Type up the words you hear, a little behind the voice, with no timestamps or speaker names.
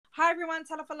everyone,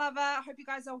 Talofa Lava. I hope you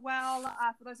guys are well.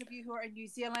 For those of you who are in New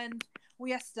Zealand,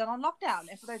 we are still on lockdown.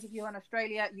 And for those of you in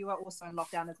Australia, you are also in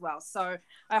lockdown as well. So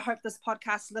I hope this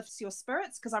podcast lifts your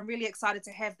spirits because I'm really excited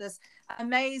to have this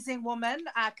amazing woman,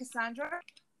 Cassandra.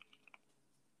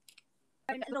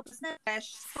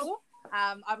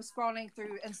 I was scrolling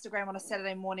through Instagram on a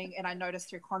Saturday morning and I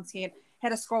noticed her content. Had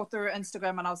to scroll through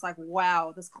Instagram and I was like,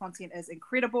 wow, this content is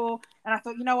incredible. And I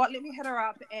thought, you know what, let me hit her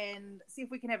up and see if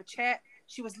we can have a chat.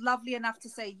 She was lovely enough to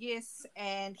say yes,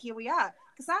 and here we are.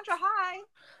 Cassandra, hi.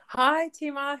 Hi,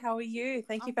 Tima. How are you?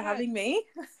 Thank you for having me.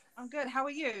 I'm good. How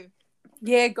are you?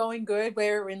 Yeah, going good.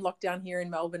 We're in lockdown here in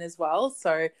Melbourne as well,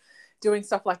 so doing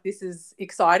stuff like this is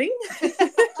exciting.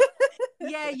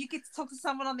 Yeah, you get to talk to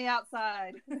someone on the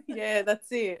outside. Yeah, that's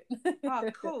it. Oh,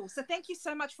 cool. So thank you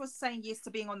so much for saying yes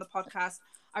to being on the podcast.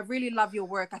 I really love your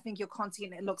work. I think your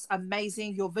content, it looks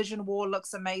amazing. Your vision wall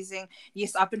looks amazing.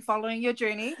 Yes, I've been following your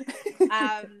journey.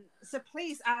 So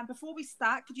please, before we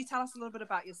start, could you tell us a little bit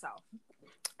about yourself?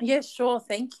 Yeah, sure.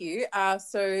 Thank you.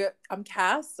 So I'm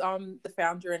Cass. I'm the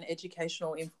founder and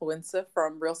educational influencer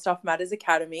from Real Stuff Matters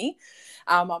Academy.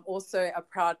 I'm also a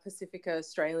proud Pacifica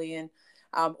Australian.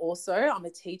 Also, I'm a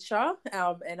teacher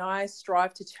and I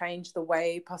strive to change the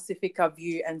way Pacifica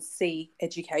view and see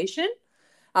education.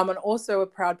 I'm also a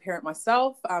proud parent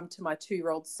myself to my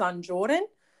 2-year-old son, Jordan.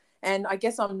 And I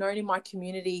guess I'm known in my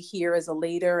community here as a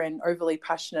leader and overly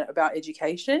passionate about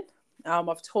education.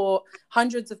 I've taught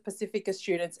hundreds of Pacifica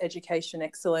students education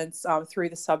excellence through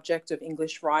the subject of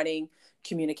English writing,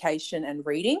 communication, and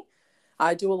reading.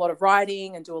 I do a lot of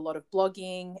writing and do a lot of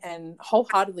blogging and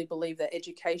wholeheartedly believe that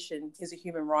education is a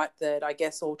human right that I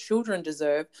guess all children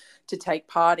deserve to take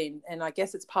part in. And I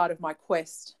guess it's part of my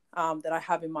quest that I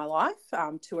have in my life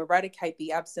to eradicate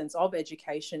the absence of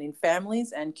education in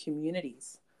families and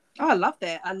communities. Oh, I love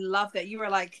that. I love that. You were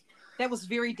like, that was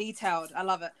very detailed. I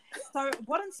love it. So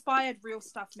what inspired Real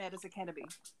Stuff Matters Academy?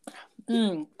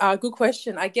 Good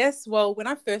question. I guess, well, when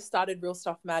I first started Real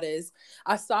Stuff Matters,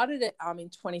 I started it in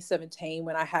 2017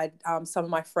 when I had some of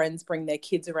my friends bring their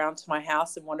kids around to my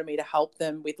house and wanted me to help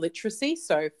them with literacy,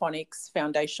 so phonics,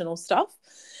 foundational stuff.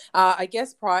 I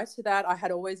guess prior to that, I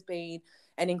had always been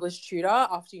an English tutor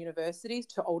after university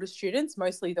to older students,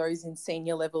 mostly those in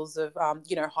senior levels of,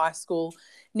 high school,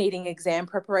 needing exam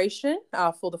preparation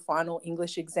for the final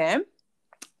English exam.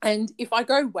 And if I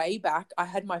go way back, I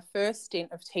had my first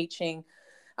stint of teaching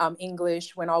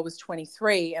English when I was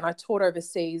 23, and I taught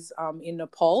overseas in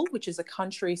Nepal, which is a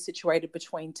country situated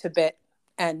between Tibet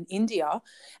and India.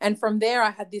 And from there,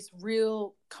 I had this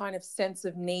real kind of sense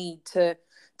of need to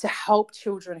help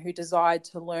children who desired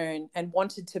to learn and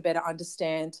wanted to better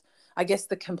understand, I guess,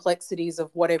 the complexities of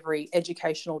what every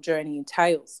educational journey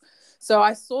entails. So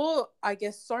I saw, I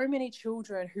guess, so many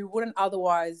children who wouldn't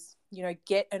otherwise,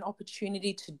 get an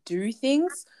opportunity to do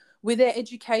things with their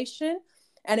education.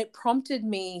 And it prompted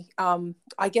me,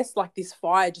 I guess, like this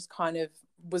fire just kind of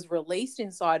was released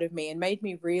inside of me and made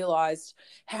me realize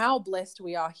how blessed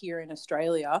we are here in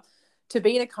Australia to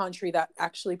be in a country that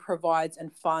actually provides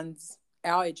and funds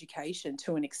our education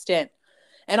to an extent.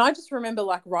 And I just remember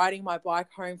like riding my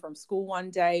bike home from school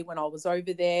one day when I was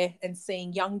over there and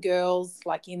seeing young girls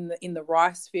like in the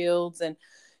rice fields and,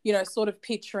 sort of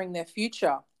picturing their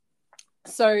future.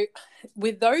 So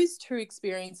with those two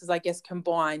experiences, I guess,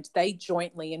 combined, they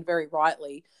jointly and very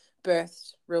rightly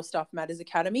birthed Real Stuff Matters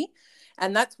Academy.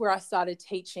 And that's where I started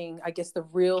teaching, I guess, the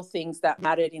real things that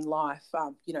mattered in life,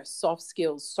 soft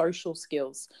skills, social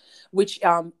skills, which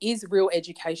is real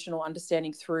educational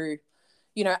understanding through,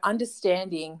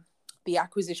 understanding the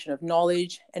acquisition of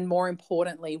knowledge and, more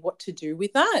importantly, what to do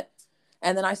with that.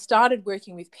 And then I started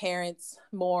working with parents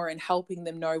more and helping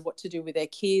them know what to do with their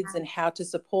kids and how to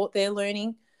support their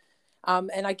learning.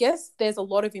 And I guess there's a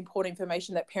lot of important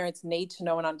information that parents need to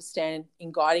know and understand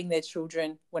in guiding their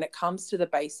children when it comes to the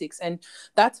basics. And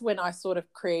that's when I sort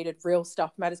of created Real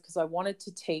Stuff Matters, because I wanted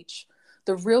to teach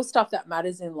the real stuff that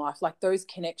matters in life, like those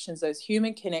connections, those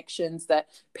human connections that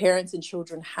parents and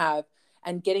children have,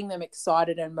 and getting them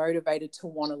excited and motivated to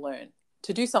want to learn,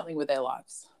 to do something with their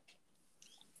lives.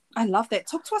 I love that.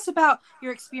 Talk to us about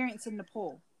your experience in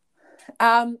Nepal.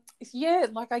 I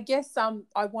guess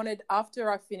I wanted, after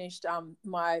I finished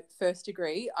my first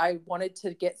degree, I wanted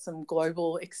to get some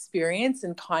global experience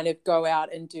and kind of go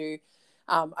out and do,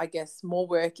 more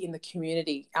work in the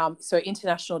community. So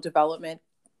international development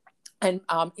and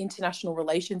international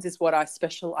relations is what I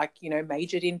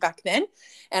majored in back then.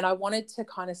 And I wanted to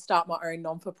kind of start my own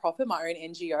non-for-profit, my own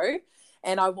NGO.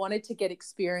 and I wanted to get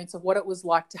experience of what it was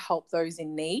like to help those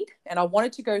in need. And I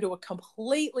wanted to go to a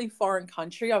completely foreign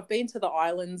country. I've been to the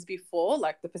islands before,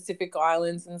 like the Pacific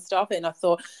Islands and stuff. And I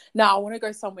thought, no, I want to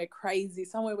go somewhere crazy,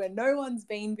 somewhere where no one's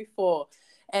been before.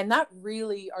 And that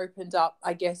really opened up,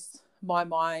 I guess, my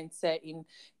mindset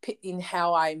in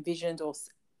how I envisioned or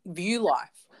view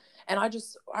life. And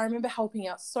I remember helping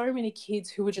out so many kids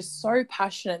who were just so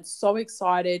passionate, so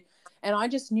excited. And I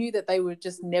just knew that they were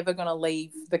just never going to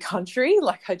leave the country.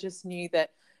 Like, I just knew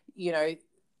that, you know,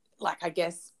 like, I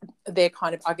guess their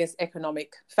kind of, I guess,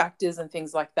 economic factors and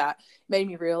things like that made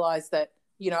me realize that,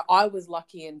 you know, I was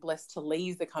lucky and blessed to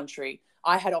leave the country.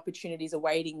 I had opportunities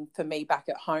awaiting for me back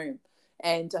at home.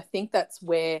 And I think that's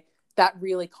where that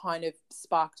really kind of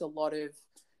sparked a lot of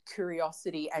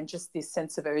curiosity and just this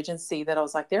sense of urgency that I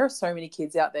was like, there are so many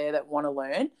kids out there that want to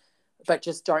learn, but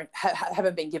just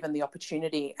haven't been given the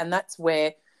opportunity. And that's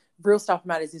where Real Stuff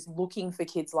Matters is looking for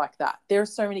kids like that. There are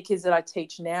so many kids that I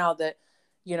teach now that,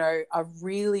 you know, are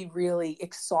really, really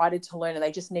excited to learn, and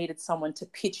they just needed someone to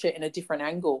pitch it in a different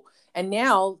angle. And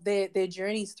now their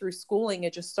journeys through schooling are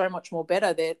just so much more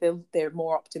better. They're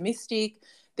more optimistic,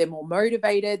 they're more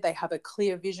motivated, they have a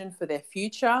clear vision for their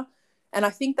future. And I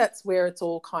think that's where it's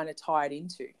all kind of tied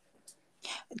into.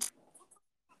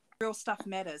 Real Stuff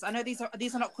Matters. I know these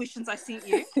are not questions I sent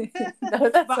you. No,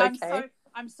 that's but okay.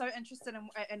 I'm so interested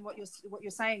in what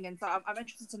you're saying, and so I'm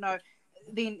interested to know.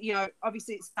 Then, you know,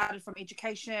 obviously it started from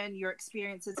education, your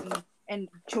experiences, and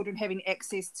children having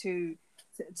access to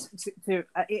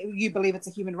you believe it's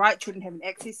a human right, children having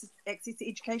access to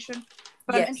education.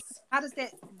 But yes. I'm interested, how does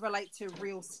that relate to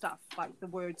real stuff, like the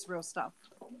words real stuff?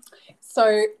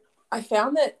 So I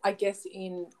found that, I guess,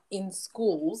 in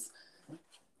schools,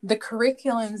 the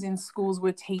curriculums in schools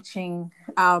were teaching,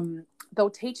 they were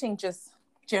teaching just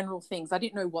general things. I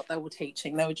didn't know what they were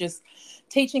teaching. They were just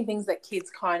teaching things that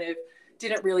kids kind of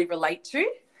didn't really relate to.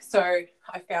 So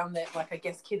I found that, like, I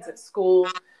guess kids at school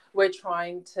were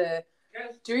trying to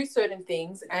do certain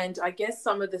things. And I guess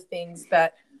some of the things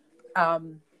that,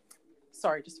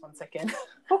 sorry, just one second.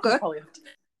 Okay.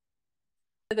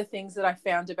 The things that I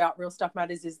found about Real Stuff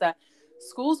Matters is that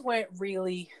schools weren't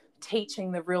really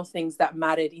teaching the real things that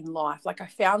mattered in life. Like, I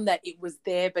found that it was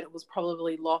there, but it was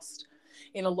probably lost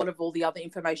in a lot of all the other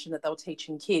information that they were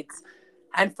teaching kids.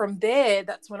 And from there,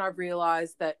 that's when I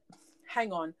realized that,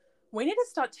 hang on, we need to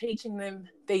start teaching them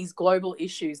these global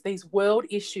issues, these world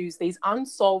issues, these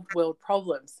unsolved world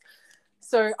problems.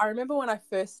 So I remember when I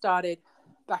first started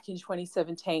back in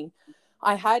 2017,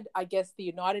 I had, I guess, the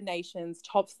United Nations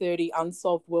top 30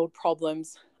 unsolved world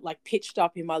problems like pitched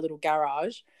up in my little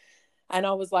garage. And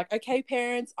I was like, okay,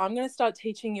 parents, I'm going to start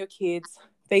teaching your kids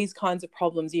these kinds of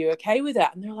problems. Are you okay with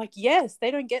that? And they're like, yes,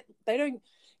 they don't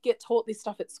get taught this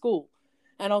stuff at school.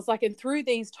 And I was like, and through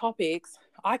these topics,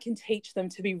 I can teach them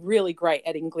to be really great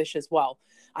at English as well.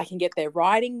 I can get their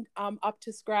writing up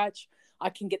to scratch. I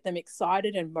can get them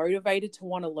excited and motivated to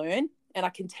want to learn. And I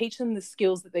can teach them the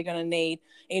skills that they're going to need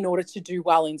in order to do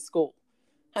well in school.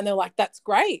 And they're like, that's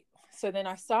great. So then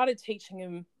I started teaching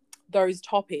them those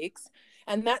topics.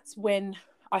 And that's when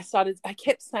I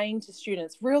kept saying to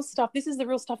students, real stuff, this is the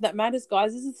real stuff that matters,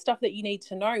 guys. This is the stuff that you need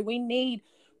to know. We need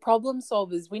problem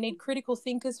solvers. We need critical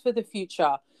thinkers for the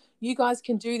future. You guys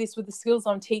can do this with the skills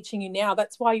I'm teaching you now.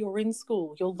 That's why you're in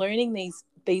school. You're learning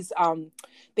these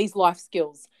life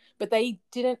skills. But they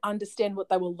didn't understand what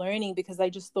they were learning because they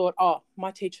just thought, oh,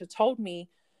 my teacher told me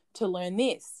to learn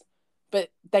this. But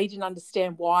they didn't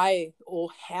understand why or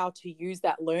how to use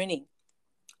that learning.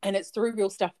 And it's through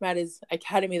Real Stuff Matters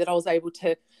Academy that I was able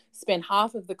to spend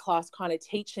half of the class kind of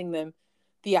teaching them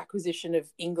the acquisition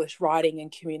of English writing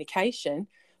and communication,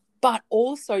 but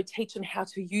also teach them how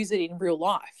to use it in real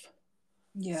life.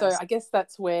 Yes. So I guess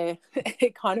that's where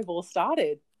it kind of all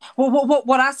started. Well,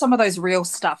 what are some of those real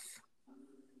stuff?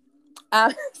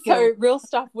 Real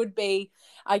stuff would be,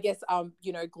 I guess,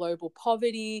 global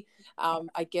poverty.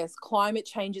 I guess climate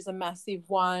change is a massive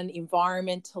one,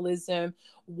 environmentalism,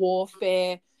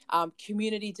 warfare,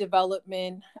 community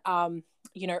development,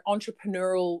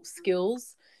 entrepreneurial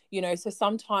skills. So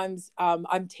sometimes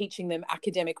I'm teaching them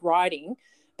academic writing,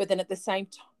 but then at the same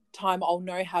time, I'll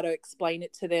know how to explain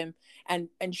it to them and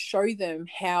show them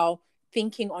how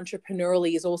thinking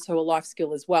entrepreneurially is also a life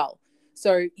skill as well.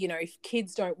 So, if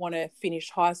kids don't want to finish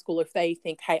high school, if they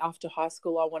think, hey, after high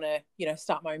school, I want to,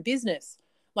 start my own business,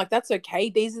 like, that's okay.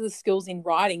 These are the skills in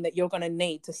writing that you're going to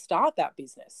need to start that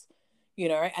business,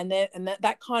 and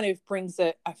that kind of brings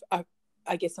a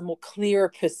more clearer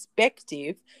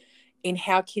perspective in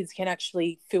how kids can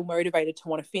actually feel motivated to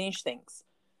want to finish things.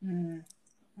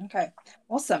 Okay,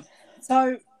 awesome.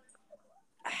 So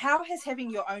how has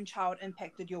having your own child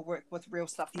impacted your work with Real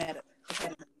Stuff Matters?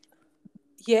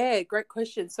 Yeah, great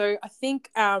question. So I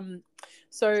think,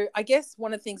 so I guess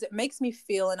one of the things that makes me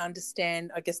feel and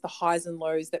understand, I guess, the highs and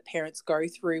lows that parents go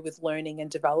through with learning and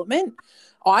development,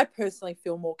 I personally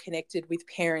feel more connected with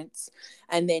parents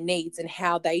and their needs and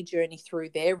how they journey through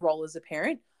their role as a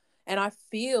parent. And I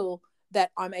feel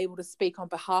that I'm able to speak on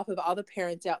behalf of other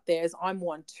parents out there, as I'm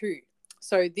one too.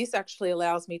 So this actually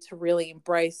allows me to really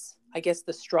embrace, I guess,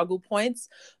 the struggle points,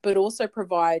 but also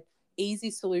provide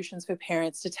easy solutions for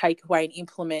parents to take away and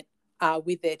implement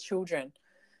with their children.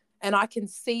 And I can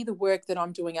see the work that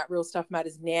I'm doing at Real Stuff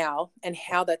Matters now and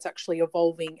how that's actually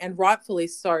evolving, and rightfully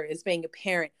so, as being a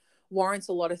parent warrants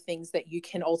a lot of things that you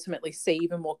can ultimately see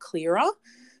even more clearer.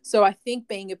 So I think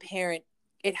being a parent,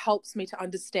 it helps me to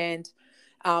understand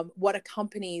what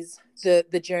accompanies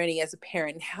the journey as a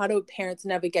parent, and how do parents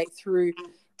navigate through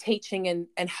teaching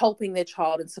and helping their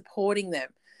child and supporting them.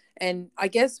 And I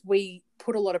guess we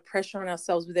put a lot of pressure on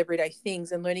ourselves with everyday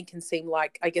things, and learning can seem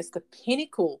like, I guess, the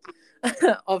pinnacle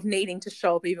of needing to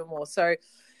show up even more. So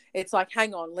it's like,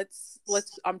 hang on, let's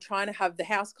I'm trying to have the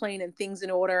house clean and things in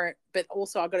order, but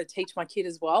also I've got to teach my kid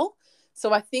as well.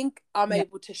 So I think I'm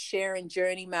able to share and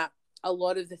journey map a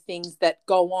lot of the things that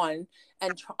go on,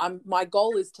 and my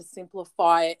goal is to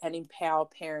simplify and empower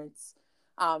parents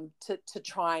to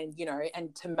try and,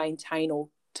 and to maintain, or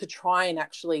to try and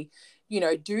actually,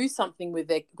 do something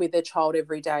with their child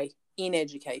every day in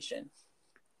education,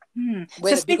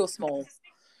 whether So big or small.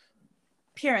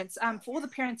 Parents, for all the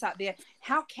parents out there,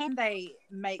 how can they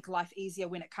make life easier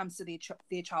when it comes to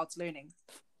their child's learning?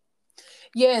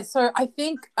 Yeah, so I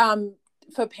think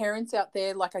for parents out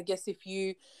there, like, I guess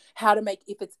how to make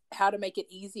it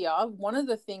easier, one of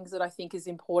the things that I think is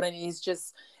important is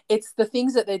just, it's the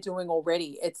things that they're doing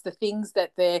already. It's the things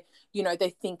that they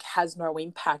think has no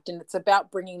impact, and it's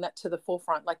about bringing that to the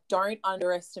forefront. Like, don't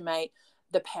underestimate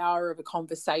the power of a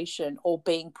conversation, or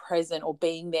being present, or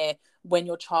being there when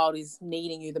your child is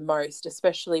needing you the most,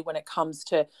 especially when it comes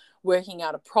to working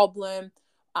out a problem,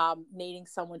 needing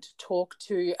someone to talk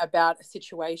to about a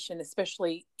situation,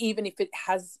 especially even if it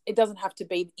doesn't have to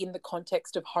be in the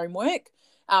context of homework,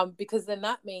 because then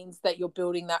that means that you're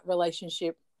building that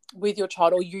relationship with your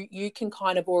child, or you can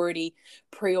kind of already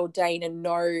preordain and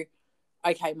know,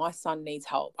 okay, my son needs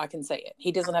help. I can see it.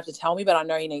 He doesn't have to tell me, but I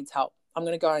know he needs help. I'm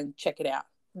going to go and check it out.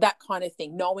 That kind of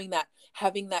thing. Knowing that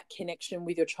having that connection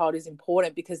with your child is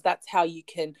important, because that's how you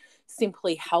can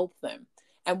simply help them.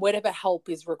 And whatever help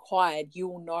is required, you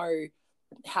will know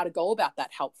how to go about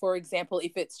that help. For example,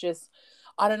 if it's just,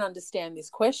 I don't understand this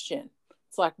question.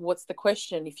 It's like, what's the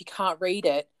question? If you can't read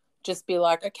it, just be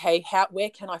like, okay,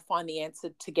 where can I find the answer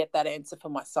to get that answer for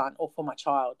my son or for my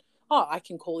child? Oh, I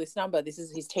can call this number. This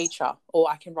is his teacher. Or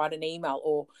I can write an email,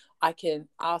 or I can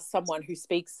ask someone who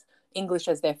speaks English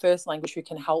as their first language who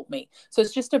can help me. So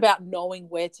it's just about knowing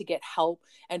where to get help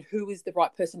and who is the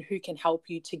right person who can help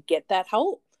you to get that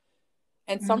help.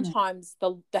 And sometimes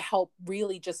the help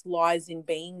really just lies in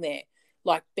being there,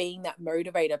 like being that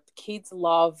motivator. Kids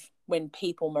love when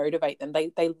people motivate them.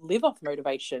 They live off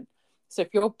motivation. So if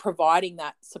you're providing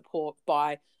that support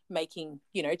by making,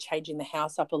 changing the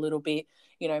house up a little bit,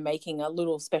 making a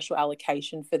little special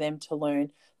allocation for them to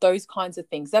learn, those kinds of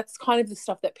things, that's kind of the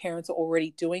stuff that parents are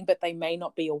already doing, but they may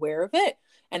not be aware of it.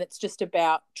 And it's just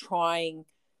about trying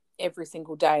every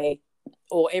single day,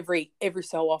 or every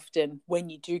so often, when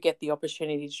you do get the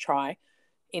opportunity to try,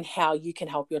 in how you can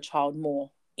help your child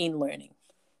more in learning.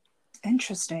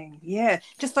 Interesting. Yeah.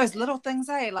 Just those little things,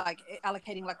 like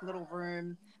allocating like a little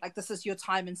room, like this is your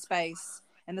time and space,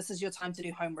 and this is your time to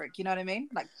do homework. You know what I mean?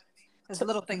 Like there's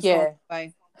little things.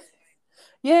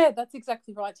 Yeah, that's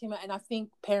exactly right, Tima. And I think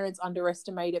parents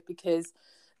underestimate it, because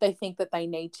they think that they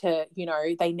need to,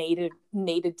 they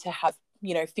needed to have,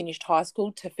 finished high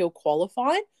school to feel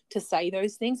qualified to say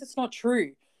those things. It's not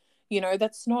true.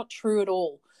 That's not true at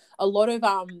all. A lot of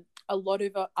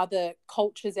other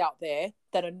cultures out there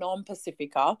that are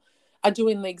non-Pacifica are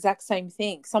doing the exact same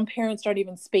thing. Some parents don't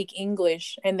even speak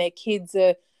English, and their kids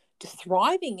are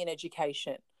thriving in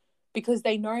education, because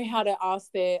they know how to ask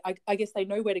I guess they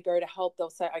know where to go to help. They'll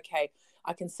say, okay,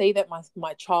 I can see that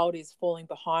my child is falling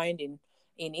behind in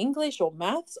English or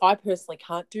maths. I personally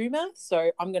can't do maths,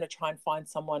 so I'm going to try and find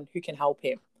someone who can help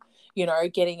him,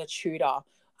 getting a tutor.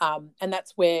 And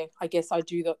that's where I guess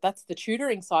that's the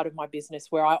tutoring side of my business,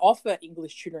 where I offer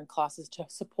English tutoring classes to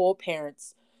support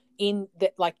parents in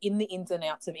the ins and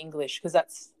outs of English, because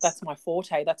that's my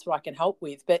forte. That's what I can help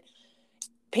with. But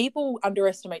people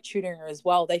underestimate tutoring as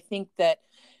well. They think that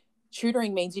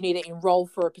tutoring means you need to enroll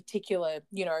for a particular,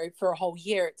 for a whole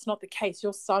year. It's not the case.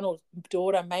 Your son or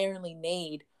daughter may only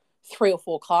need 3 or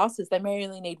 4 classes. They may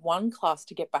only need one class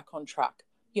to get back on track.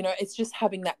 You know, it's just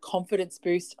having that confidence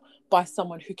boost by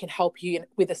someone who can help you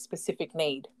with a specific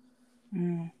need.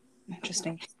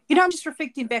 Interesting. You know, I'm just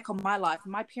reflecting back on my life.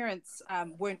 My parents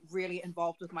weren't really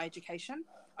involved with my education,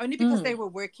 only because they were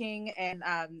working, and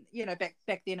you know, back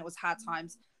then it was hard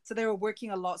times. So they were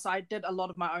working a lot. So I did a lot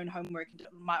of my own homework and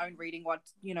my own reading. What,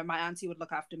 you know, my auntie would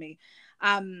look after me.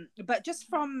 But just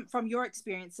from your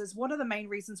experiences, what are the main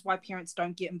reasons why parents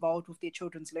don't get involved with their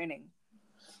children's learning?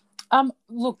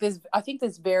 Look, I think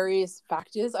there's various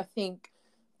factors. I think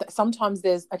that sometimes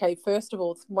first of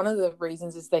all, one of the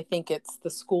reasons is they think it's the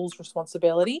school's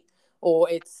responsibility, or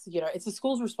it's the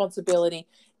school's responsibility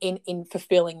in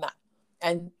fulfilling that.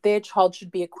 And their child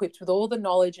should be equipped with all the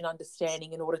knowledge and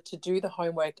understanding in order to do the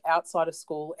homework outside of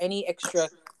school, any extra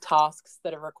tasks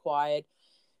that are required,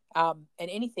 and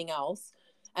anything else.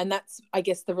 And that's, I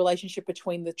guess, the relationship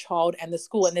between the child and the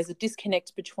school. And there's a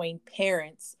disconnect between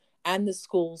parents and the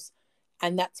schools.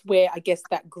 And that's where, I guess,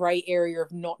 that grey area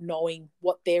of not knowing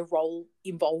what their role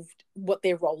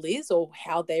is, or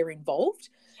how they're involved.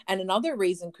 And another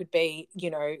reason could be,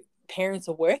 parents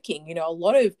are working. A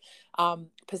lot of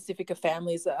Pacifica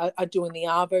families are doing the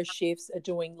Arvo shifts, are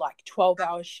doing like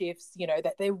 12-hour shifts,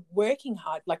 that they're working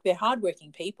hard, like they're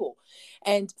hardworking people.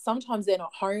 And sometimes they're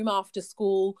not home after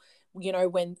school,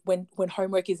 when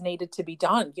homework is needed to be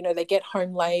done. They get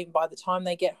home late. By the time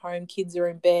they get home, kids are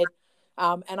in bed.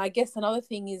 And I guess another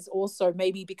thing is also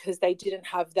maybe because they didn't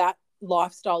have that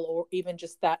lifestyle, or even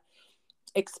just that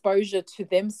exposure to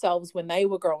themselves when they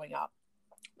were growing up,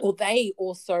 or they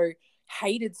also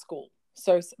hated school.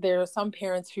 So there are some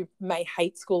parents who may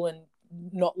hate school and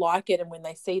not like it. And when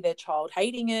they see their child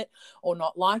hating it or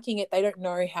not liking it, they don't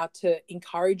know how to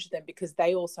encourage them, because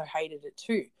they also hated it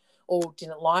too, or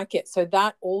didn't like it. So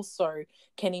that also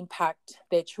can impact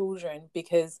their children,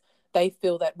 because they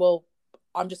feel that, well,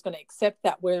 I'm just going to accept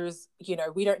that. Whereas,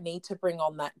 we don't need to bring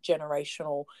on that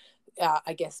generational,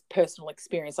 I guess, personal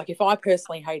experience. Like if I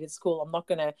personally hated school, I'm not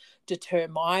going to deter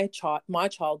my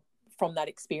child from that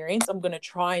experience. I'm going to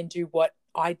try and do what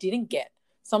I didn't get.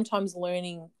 Sometimes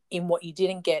learning in what you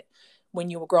didn't get when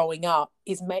you were growing up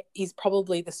is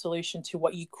probably the solution to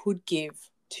what you could give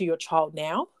to your child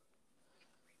now.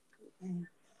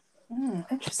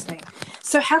 Interesting.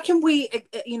 So how can we,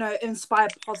 inspire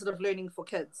positive learning for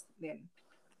kids then?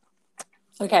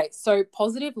 Okay, so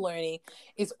positive learning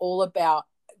is all about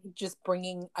just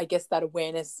bringing, I guess, that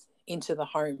awareness into the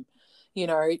home,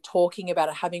 talking about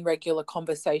it, having regular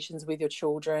conversations with your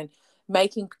children,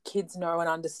 making kids know and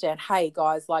understand, hey,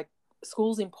 guys, like,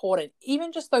 school's important.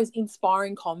 Even just those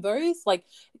inspiring convos, like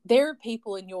there are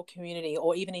people in your community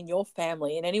or even in your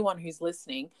family, and anyone who's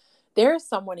listening, there is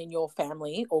someone in your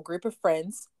family or group of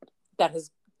friends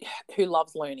who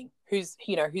loves learning, who's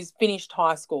finished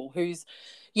high school, who's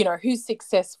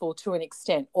successful to an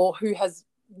extent, or who has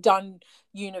done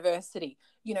university.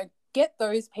 Get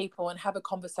those people and have a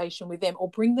conversation with them, or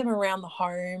bring them around the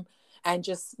home and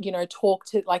just, talk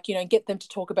to, get them to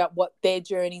talk about what their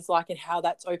journey's like and how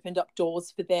that's opened up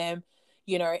doors for them,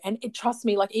 and trust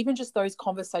me, like even just those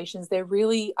conversations, they're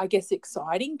really, I guess,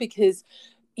 exciting, because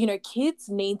kids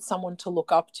need someone to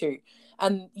look up to.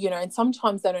 And, and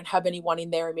sometimes they don't have anyone in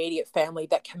their immediate family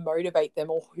that can motivate them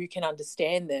or who can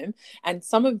understand them. And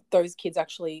some of those kids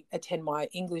actually attend my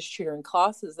English tutoring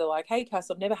classes. They're like, hey, Cass,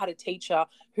 I've never had a teacher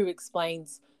who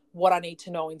explains what I need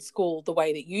to know in school the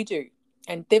way that you do.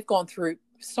 And they've gone through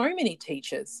so many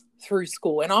teachers through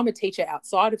school. And I'm a teacher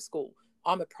outside of school.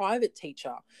 I'm a private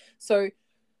teacher. So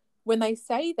when they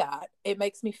say that, it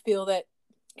makes me feel that,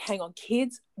 hang on,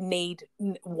 kids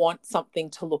want something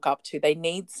to look up to. They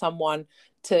need someone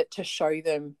to show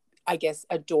them, I guess,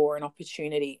 a door, an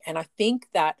opportunity. And I think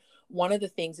that one of the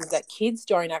things is that kids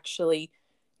don't actually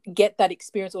get that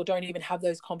experience, or don't even have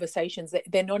those conversations.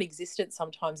 They're non-existent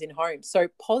sometimes in homes. So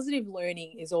positive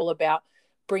learning is all about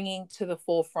bringing to the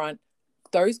forefront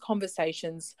those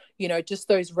conversations, just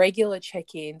those regular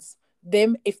check-ins.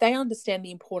 Them, if they understand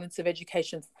the importance of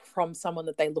education from someone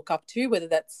that they look up to, whether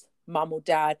that's mum or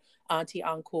dad, auntie,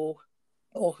 uncle,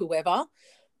 or whoever,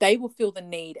 they will feel the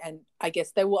need, and I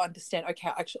guess they will understand, okay,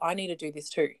 actually I need to do this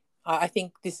too. I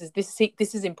think this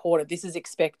is important. This is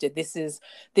expected. This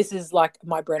is like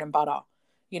my bread and butter.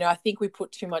 I think we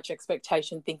put too much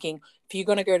expectation, thinking if you're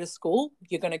going to go to school,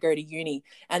 you're going to go to uni,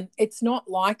 and it's not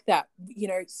like that.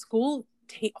 School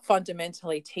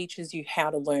fundamentally teaches you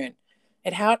how to learn.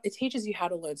 It teaches you how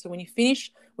to learn. So when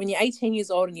you're 18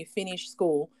 years old and you finish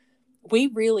school,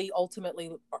 we really ultimately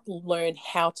learn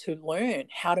how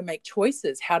to make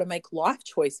choices, how to make life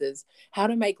choices, how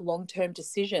to make long-term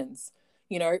decisions,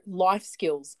 life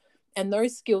skills. And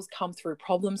those skills come through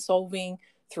problem solving,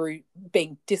 through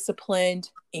being disciplined,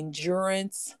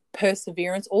 endurance,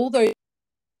 perseverance, all those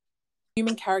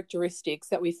human characteristics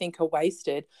that we think are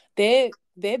wasted. They're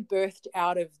birthed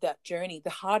out of that journey. The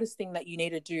hardest thing that you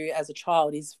need to do as a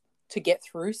child is to get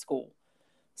through school.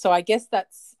 So I guess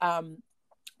that's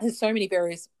there's so many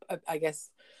various, I guess,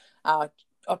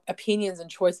 opinions and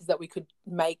choices that we could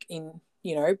make in,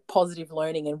 positive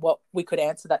learning and what we could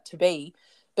answer that to be.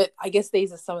 But I guess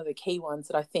these are some of the key ones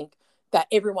that I think that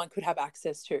everyone could have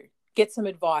access to. Get some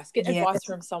advice. Get advice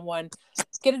from someone.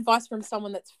 Get advice from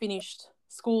someone that's finished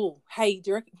school. Hey,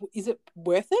 is it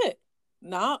worth it?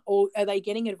 Nah. Or are they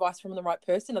getting advice from the right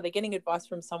person? Are they getting advice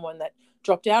from someone that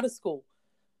dropped out of school?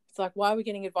 It's like, why are we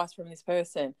getting advice from this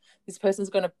person? This person's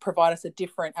going to provide us a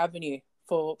different avenue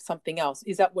for something else.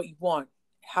 Is that what you want?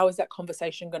 How is that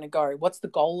conversation going to go? What's the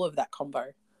goal of that convo?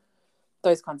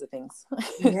 Those kinds of things.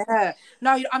 Yeah.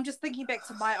 No, I'm just thinking back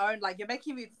to my own, like, you're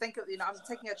making me think of, I'm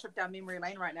taking a trip down memory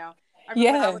lane right now. I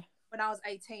remember when I was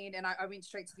 18 and I went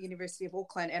straight to the University of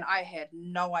Auckland, and I had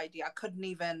no idea.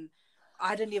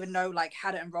 I didn't even know like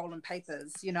how to enroll in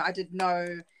papers. I didn't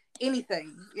know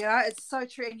anything. It's so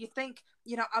true. And you think,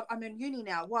 I'm in uni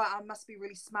now. Well, I must be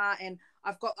really smart, and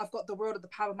I've got the world at the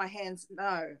palm of my hands. No,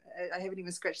 I haven't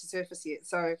even scratched the surface yet.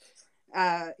 So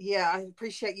I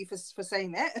appreciate you for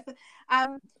saying that.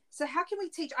 So how can we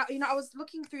teach? I was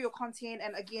looking through your content,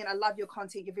 and again, I love your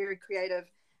content. You're very creative,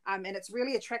 and it's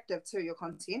really attractive to your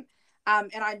content.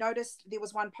 And I noticed there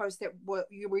was one post where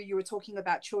you were talking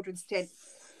about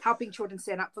helping children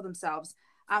stand up for themselves.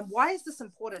 Why is this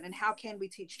important, and how can we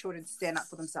teach children to stand up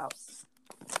for themselves?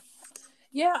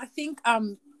 Yeah, I think,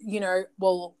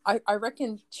 I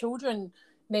reckon children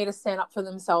need to stand up for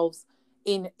themselves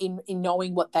in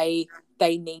knowing what they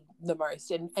need the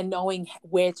most, and knowing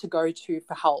where to go to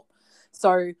for help.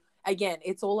 So again,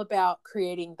 it's all about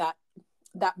creating that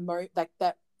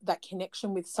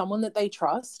connection with someone that they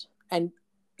trust. And,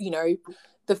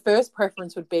 the first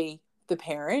preference would be the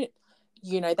parent.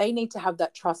 They need to have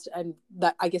that trust and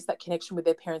that, I guess, that connection with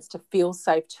their parents to feel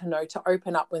safe, to know, to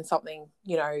open up when something,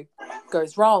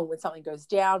 goes wrong, when something goes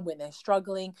down, when they're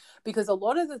struggling. Because a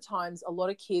lot of the times, a lot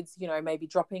of kids, maybe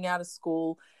dropping out of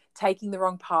school, taking the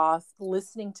wrong path,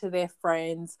 listening to their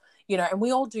friends, and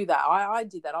we all do that. I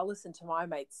did that. I listened to my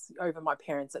mates over my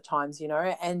parents at times,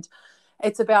 and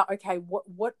it's about, okay,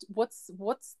 what's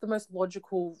the most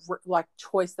logical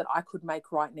choice that I could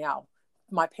make right now?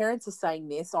 My parents are saying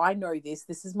this, I know this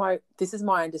is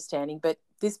my understanding, but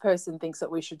this person thinks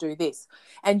that we should do this.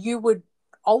 And you would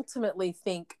ultimately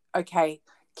think, okay,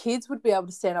 kids would be able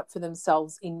to stand up for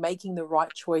themselves in making the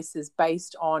right choices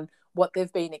based on what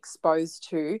they've been exposed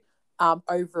to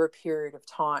over a period of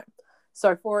time.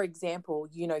 So for example,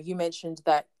 you mentioned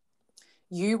that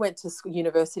you went to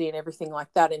university and everything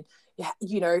like that, and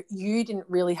you didn't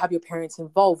really have your parents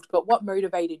involved, but what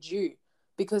motivated you?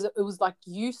 Because it was like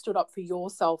you stood up for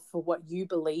yourself, for what you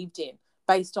believed in,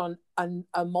 based on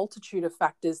a multitude of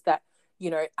factors that,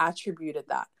 attributed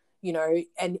that,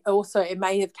 and also it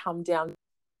may have come down to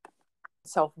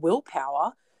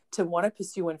self-willpower to want to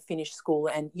pursue and finish school,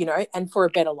 and, and for a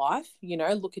better life.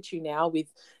 Look at you now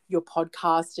with your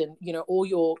podcast and, all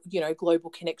your, global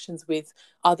connections with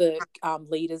other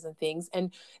leaders and things,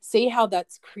 and see how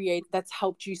that's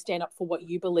helped you stand up for what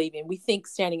you believe in. We think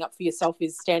standing up for yourself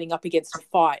is standing up against a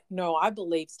fight. No, I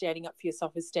believe standing up for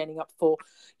yourself is standing up for,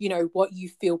 what you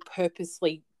feel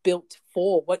purposely built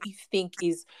for, what you think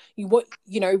is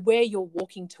where you're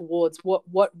walking towards,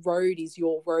 what road is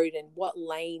your road, and what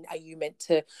lane are you meant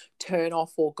to turn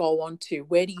off or go on to?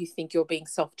 Where do you think you're being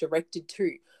self-directed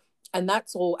to? And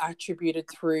that's all attributed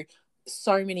through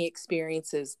so many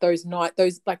experiences. Those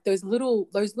little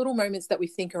moments that we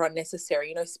think are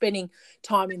unnecessary, spending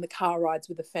time in the car rides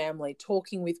with the family,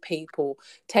 talking with people,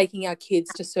 taking our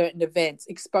kids to certain events,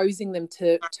 exposing them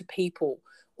to people.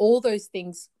 All those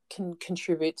things can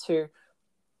contribute to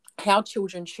how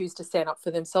children choose to stand up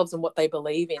for themselves and what they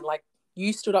believe in. Like,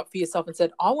 you stood up for yourself and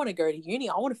said, I want to go to uni,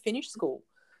 I want to finish school.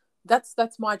 That's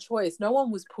my choice. No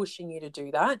one was pushing you to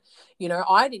do that.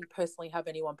 I didn't personally have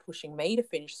anyone pushing me to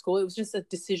finish school. It was just a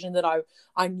decision that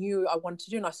I knew I wanted to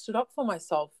do, and I stood up for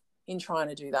myself in trying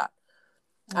to do that.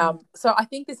 So I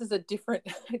think this is a different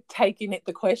take in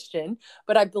the question,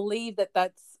 but I believe that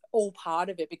that's all part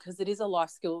of it, because it is a life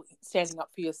skill, standing up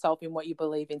for yourself in what you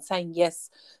believe in, saying yes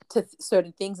to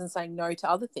certain things and saying no to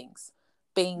other things,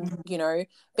 being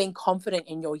confident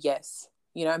in your yes,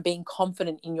 and being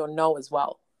confident in your no as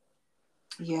well.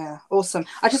 Yeah, awesome.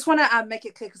 I just want to make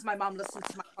it clear, because my mom listens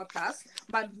to my podcast.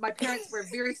 My parents were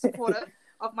very supportive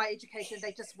of my education.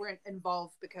 They just weren't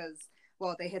involved because,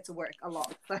 well, they had to work a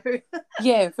lot. So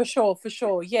Yeah, for sure, for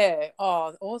sure. Yeah.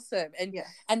 Oh, awesome. yeah.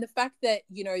 And the fact that,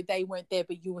 you know, they weren't there,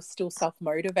 but you were still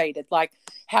self-motivated. Like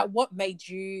what made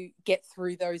you get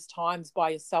through those times by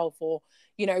yourself, or,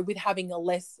 you know, with having a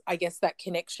less, I guess, that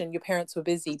connection, your parents were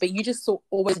busy, but you just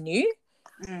always knew?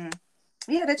 Mm.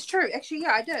 Yeah, that's true. Actually,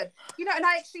 yeah, I did. And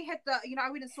I actually had I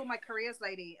went and saw my careers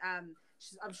lady.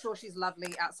 I'm sure she's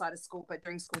lovely outside of school, but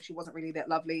during school she wasn't really that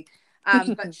lovely. But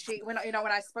when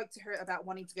I spoke to her about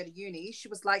wanting to go to uni, she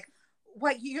was like,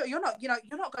 "Wait, you're not,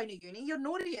 you're not going to uni. You're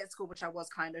naughty at school," which I was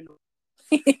kind of.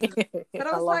 But I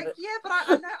I was love like, it. "Yeah, but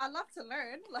I know I love to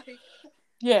learn." Like,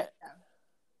 Yeah.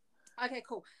 yeah. Okay,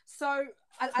 cool. So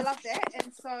I love that,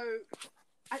 and so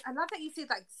I love that you said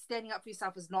like standing up for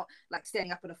yourself is not like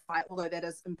standing up in a fight, although that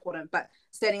is important. But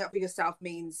standing up for yourself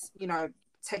means,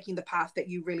 taking the path that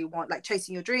you really want, like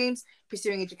chasing your dreams,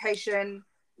 pursuing education,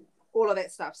 all of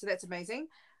that stuff. So that's amazing.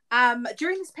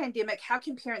 During this pandemic, how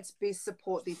can parents best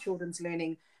support their children's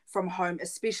learning from home,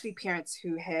 especially parents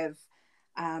who have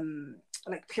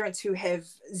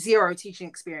zero teaching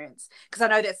experience? Because I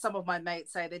know that some of my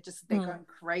mates say they're going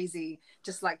crazy,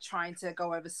 just like trying to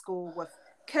go over school with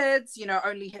kids,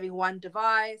 only having one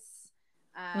device.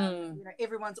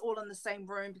 Everyone's all in the same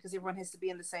room because everyone has to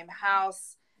be in the same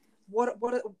house.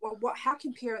 How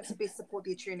can parents best support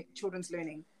their children's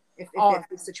learning if that's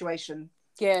the situation?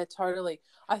 Yeah, totally.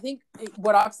 I think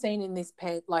what I've seen in this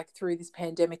through this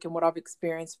pandemic, and what I've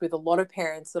experienced with a lot of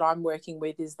parents that I'm working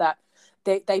with, is that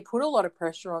they put a lot of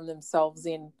pressure on themselves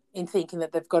in thinking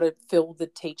that they've got to fill the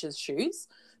teacher's shoes.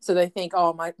 So they think,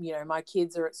 oh, my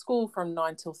kids are at school from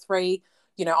 9 till 3.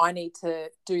 I need to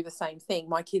do the same thing.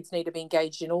 My kids need to be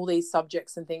engaged in all these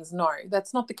subjects and things. No,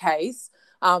 that's not the case.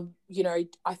 I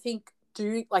think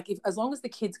as long as the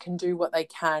kids can do what they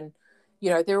can,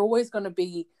 they're always going to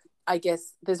be, I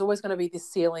guess there's always going to be this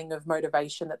ceiling of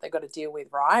motivation that they've got to deal with,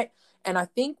 right? And I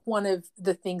think one of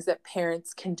the things that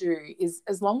parents can do is,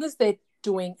 as long as they're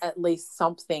doing at least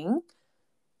something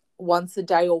once a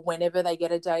day or whenever they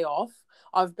get a day off,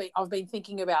 I've been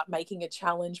thinking about making a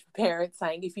challenge for parents,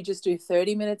 saying if you just do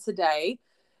 30 minutes a day,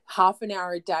 half an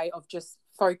hour a day of just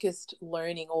focused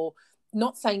learning, or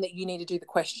not saying that you need to do the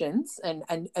questions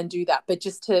and do that, but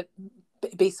just to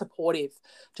be supportive.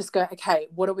 Just go, okay,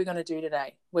 what are we going to do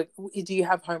today? Do you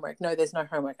have homework? No, there's no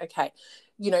homework. Okay.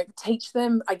 Teach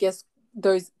them, I guess,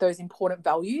 those important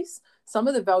values. Some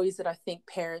of the values that I think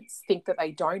parents think that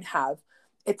they don't have,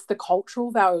 it's the cultural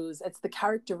values, it's the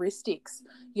characteristics,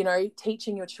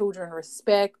 teaching your children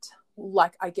respect,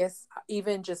 like, I guess,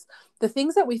 even just the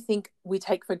things that we think we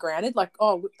take for granted, like,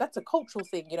 oh, that's a cultural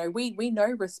thing, we know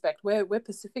respect, we're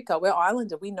Pacifica, we're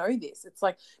Islander, we know this. It's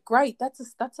like, great, that's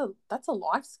a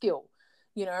life skill.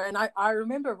 And I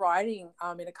remember writing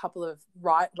in a couple of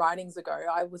writings ago,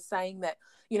 I was saying that,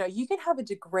 you can have a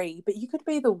degree, but you could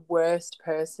be the worst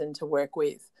person to work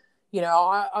with.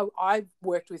 I've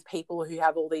worked with people who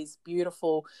have all these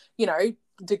beautiful,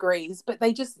 degrees, but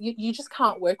you just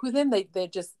can't work with them.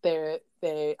 They're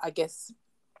I guess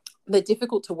they're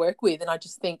difficult to work with. And I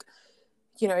just think,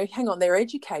 hang on, they're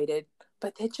educated,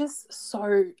 but they're just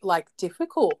so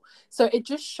difficult. So it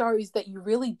just shows that you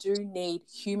really do need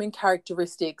human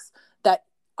characteristics that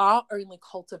are only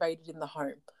cultivated in the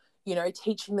home.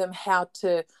 Teaching them how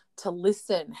to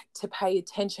listen, to pay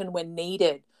attention when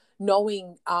needed,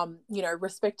 knowing,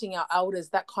 respecting our elders,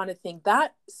 that kind of thing.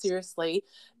 That, seriously,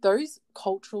 those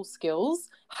cultural skills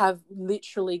have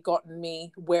literally gotten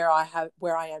me where I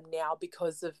am now,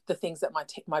 because of the things that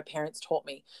my parents taught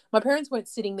me. My parents weren't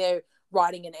sitting there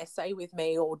writing an essay with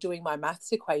me or doing my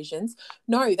maths equations.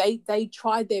 No, they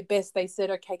tried their best. They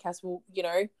said, okay, Cass, well,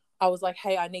 I was like,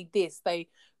 hey, I need this. They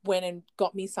went and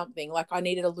got me something. Like, I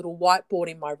needed a little whiteboard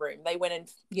in my room. They went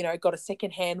and, got a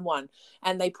secondhand one,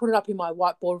 and they put it up in my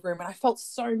whiteboard room. And I felt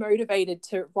so motivated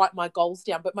to write my goals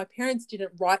down, but my parents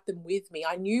didn't write them with me.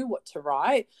 I knew what to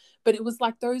write, but it was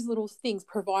like those little things,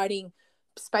 providing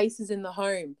spaces in the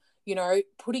home,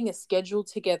 putting a schedule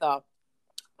together.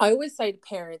 I always say to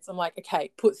parents, I'm like,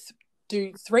 okay,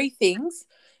 do 3 things.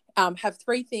 Have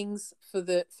 3 things for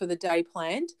the day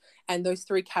planned, and those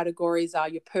 3 categories are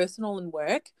your personal and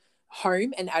work,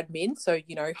 home and admin, so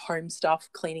home stuff,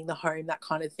 cleaning the home, that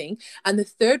kind of thing. And the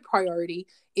third priority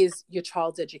is your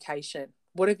child's education.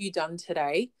 What have you done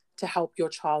today to help your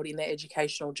child in their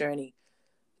educational journey?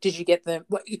 Did you get them?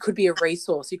 It could be a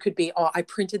resource. It could be, oh, I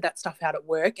printed that stuff out at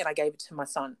work and I gave it to my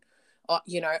son.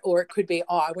 Or it could be,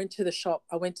 oh, I went to the shop,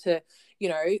 I went to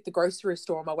the grocery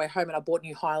store on my way home and I bought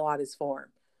new highlighters for him.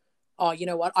 Oh, you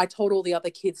know what? I told all the other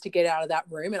kids to get out of that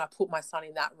room, and I put my son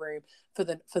in that room for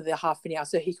the half an hour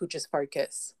so he could just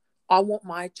focus. I want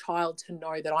my child to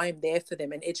know that I am there for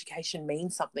them and education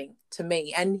means something to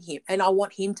me and him. And I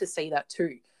want him to see that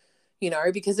too,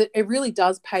 because it really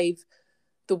does pave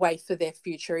the way for their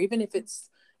future, even if it's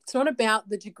not about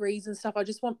the degrees and stuff. I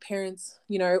just want parents,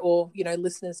 or,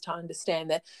 listeners to understand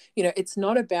that, it's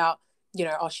not about,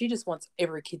 oh, she just wants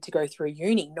every kid to go through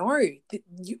uni. No,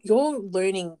 you're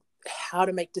learning how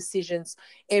to make decisions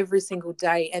every single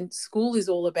day. And school is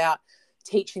all about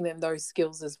teaching them those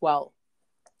skills as well.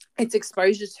 It's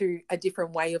exposure to a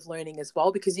different way of learning as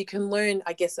well, because you can learn,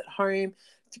 I guess, at home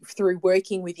through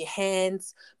working with your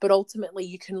hands, but ultimately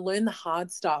you can learn the hard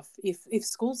stuff. If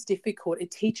school's difficult, it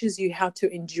teaches you how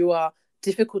to endure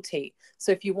difficulty.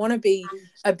 So if you want to be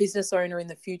a business owner in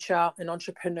the future, an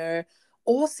entrepreneur,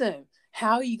 awesome.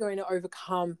 How are you going to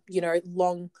overcome,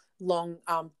 long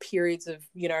periods of,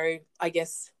 I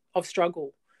guess, of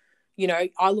struggle?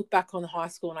 I look back on high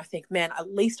school and I think, man,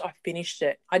 at least I finished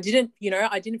it. I didn't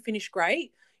finish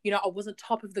great. I wasn't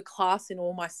top of the class in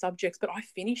all my subjects, but I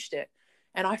finished it.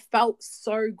 And I felt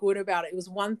so good about it. It was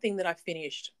one thing that I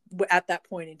finished at that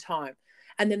point in time.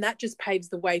 And then that just paves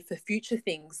the way for future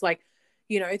things. Like,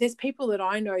 there's people that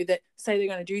I know that say they're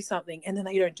going to do something and then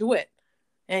they don't do it.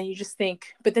 And you just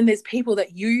think, but then there's people that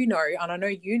and I know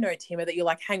Tima, that you're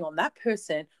like, hang on, that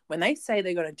person, when they say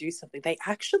they're going to do something, they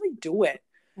actually do it.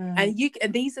 And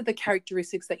these are the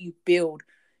characteristics that you build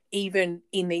even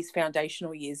in these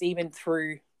foundational years, even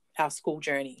through our school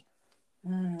journey.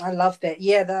 I love that.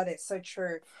 Yeah, that's so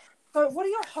true. So what are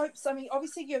your hopes? I mean,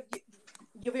 obviously you're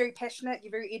very passionate, you're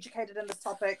very educated in this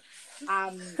topic.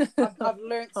 I've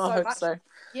learned so much. So.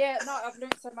 Yeah, no, I've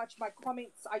learned so much. My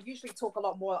comments, I usually talk a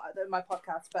lot more in my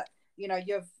podcast, but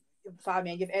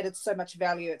you've added so much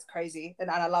value. It's crazy, and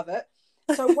I love it.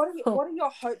 So what are your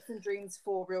hopes and dreams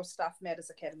for Real Stuff Matters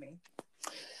Academy?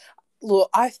 Look,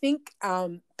 I think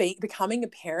becoming a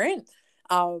parent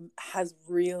has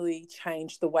really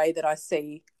changed the way that I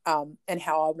see and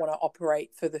how I want to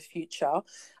operate for the future.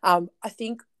 I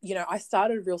think, I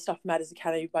started Real Stuff Matters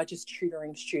Academy by just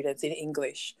tutoring students in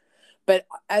English. But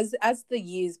as the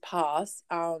years pass,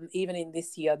 even in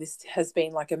this year, this has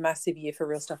been like a massive year for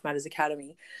Real Stuff Matters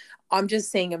Academy. I'm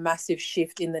just seeing a massive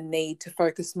shift in the need to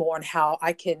focus more on how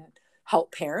I can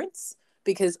help parents,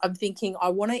 because I'm thinking I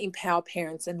want to empower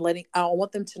parents and I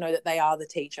want them to know that they are the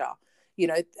teacher.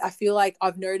 I feel like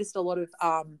I've noticed a lot of,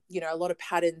 a lot of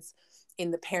patterns in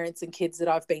the parents and kids that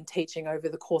I've been teaching over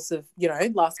the course of,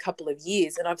 last couple of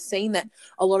years. And I've seen that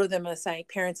a lot of them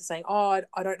parents are saying, oh,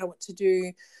 I don't know what to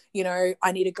do.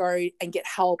 I need to go and get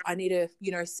help. I need to,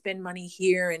 spend money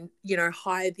here and,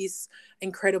 hire this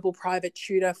incredible private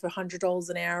tutor for $100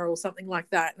 an hour or something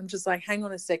like that. And I'm just like, hang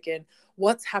on a second,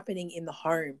 what's happening in the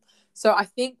home? So I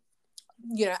think,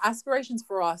 aspirations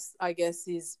for us, I guess,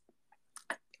 is,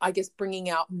 bringing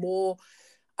out more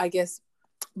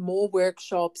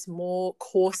workshops, more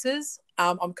courses.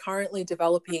 I'm currently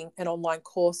developing an online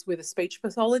course with a speech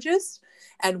pathologist,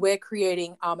 and we're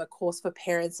creating a course for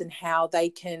parents and how they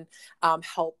can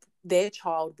help their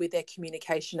child with their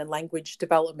communication and language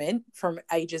development from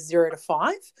ages 0 to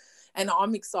 5. And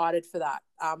I'm excited for that.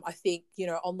 I think,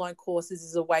 online courses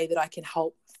is a way that I can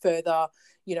help further,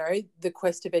 the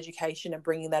quest of education and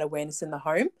bringing that awareness in the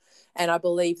home. And I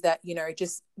believe that,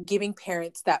 just giving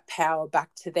parents that power back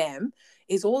to them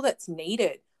is all that's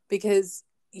needed, because,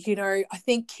 I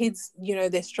think kids,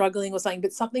 they're struggling or something,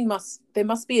 but there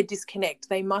must be a disconnect.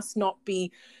 They must not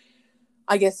be,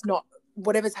 not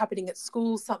whatever's happening at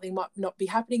school, something might not be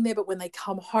happening there, but when they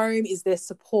come home, is there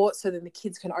support so then the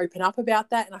kids can open up about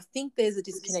that? And I think there's a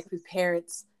disconnect with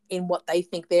parents in what they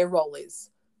think their role is,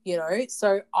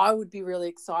 so I would be really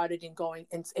excited in going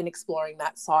and exploring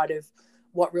that side of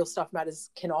what Real Stuff Matters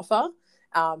can offer,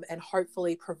 and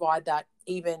hopefully provide that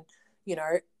even,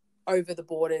 over the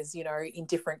borders, in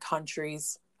different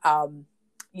countries, and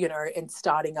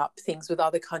starting up things with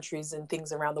other countries and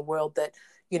things around the world that,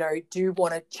 do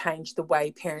want to change the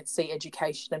way parents see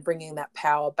education, and bringing that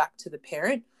power back to the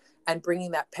parent and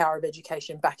bringing that power of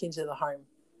education back into the home.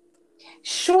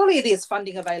 Surely there's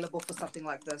funding available for something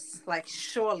like this. Like,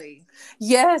 surely.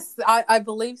 Yes, I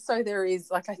believe so. There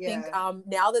is. Like, I think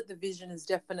now that the vision has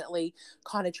definitely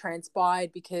kind of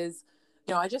transpired, because,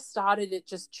 I just started it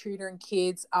just tutoring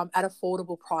kids at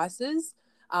affordable prices.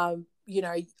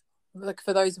 Like,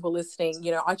 for those who are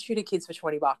listening, I tutor kids for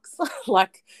 $20.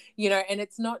 Like, and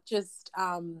it's not just,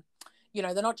 they're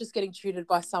not just getting tutored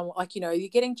by someone, like, you're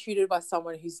getting tutored by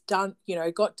someone who's done,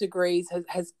 got degrees,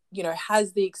 has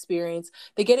the experience.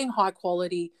 They're getting high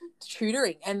quality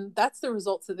tutoring, and that's the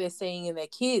results that they're seeing in their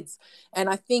kids. And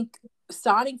I think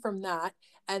starting from that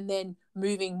and then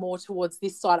moving more towards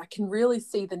this side, I can really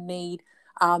see the need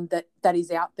that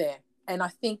is out there. And I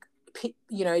think,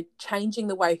 you know, changing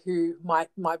the way who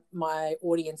my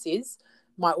audience is.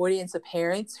 My audience are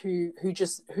parents who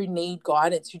need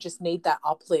guidance, who just need that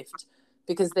uplift,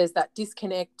 because there's that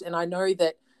disconnect. And I know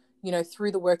that, you know,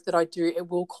 through the work that I do, it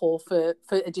will call for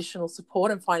additional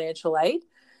support and financial aid.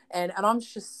 And I'm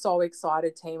just so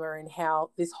excited, Tima, in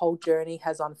how this whole journey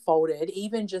has unfolded,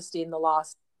 even just in the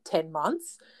last 10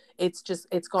 months. It's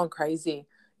gone crazy.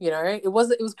 You know, it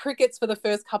was crickets for the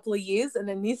first couple of years, and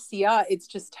then this year it's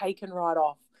just taken right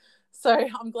off. So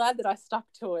I'm glad that I stuck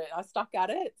to it. I stuck at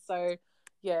it. So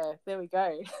yeah, there we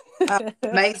go.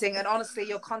 Amazing. And honestly,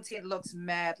 your content looks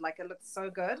mad. Like, it looks so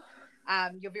good.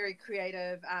 You're very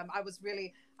creative.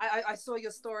 I saw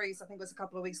your stories, I think it was a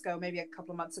couple of weeks ago, maybe a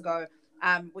couple of months ago,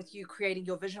 with you creating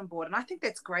your vision board. And I think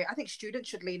that's great. I think students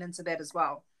should lean into that as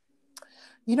well.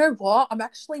 You know what? I'm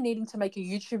actually needing to make a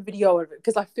YouTube video of it,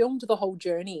 because I filmed the whole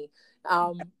journey,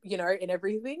 you know, and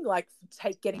everything, like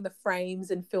getting the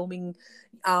frames and filming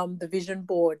the vision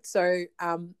board. So,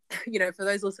 you know, for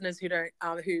those listeners who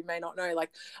may not know,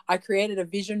 like, I created a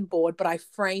vision board, but I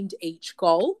framed each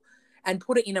goal and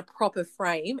put it in a proper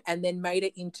frame, and then made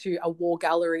it into a wall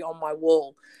gallery on my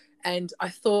wall. And I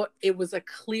thought it was a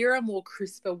clearer, more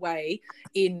crisper way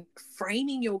in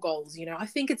framing your goals. You know, I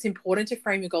think it's important to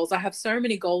frame your goals. I have so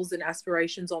many goals and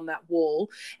aspirations on that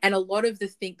wall, and a lot of the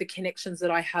connections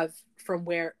that I have from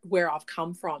where I've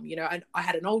come from. You know, and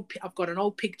I've got an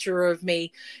old picture of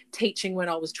me teaching when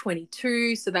I was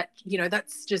 22, so that, you know,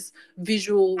 that's just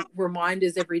visual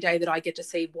reminders every day that I get to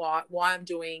see why I'm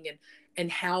doing and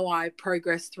how I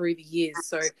progress through the years.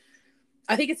 So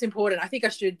I think it's important. I think I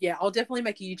should, I'll definitely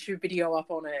make a YouTube video up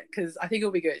on it, because I think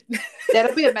it'll be good.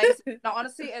 That'll be amazing. No,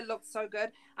 honestly, it looks so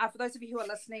good. For those of you who are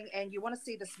listening and you want to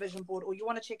see this vision board, or you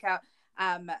want to check out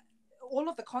all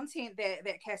of the content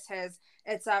that Cass has,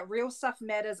 it's Real Stuff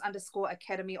Matters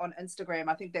 _Academy on Instagram.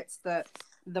 I think that's the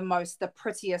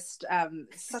prettiest,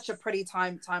 such a pretty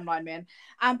timeline, man.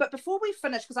 But before we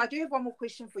finish, because I do have one more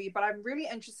question for you, but I'm really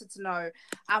interested to know,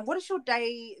 what does your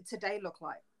day to day look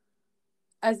like?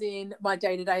 As in my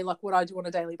day-to-day, like what I do on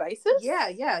a daily basis? Yeah.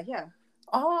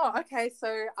 Oh, okay.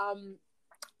 So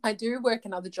I do work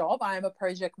another job. I am a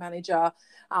project manager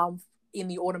in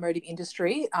the automotive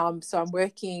industry. So I'm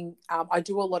working, I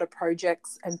do a lot of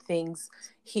projects and things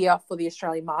here for the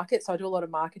Australian market. So I do a lot of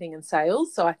marketing and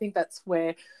sales. So I think that's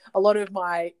where a lot of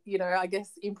my, you know, I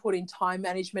guess, input in time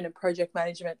management and project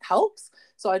management helps.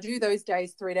 So I do those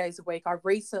days 3 days a week. I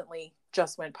recently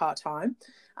just went part-time,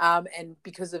 and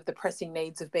because of the pressing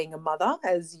needs of being a mother,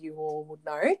 as you all would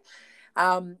know.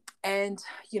 And,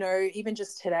 you know, even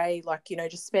just today, like, you know,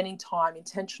 just spending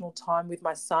intentional time with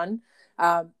my son.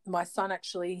 My son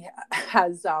actually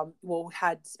had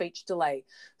speech delay.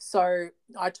 So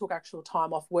I took actual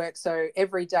time off work. So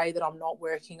every day that I'm not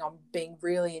working, I'm being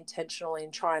really intentional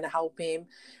in trying to help him,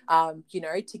 you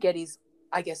know, to get his,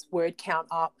 I guess, word count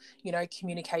up, you know,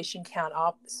 communication count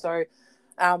up. So,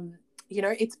 you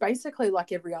know, it's basically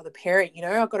like every other parent. You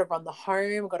know, I've got to run the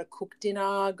home, I've got to cook dinner,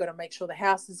 I've got to make sure the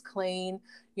house is clean.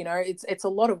 You know, it's a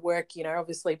lot of work, you know,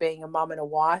 obviously being a mum and a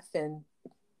wife and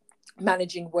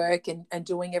managing work and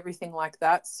doing everything like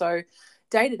that. So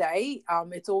day to day,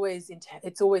 it's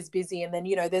always busy. And then,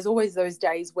 you know, there's always those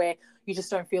days where you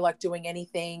just don't feel like doing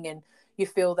anything, and you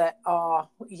feel that,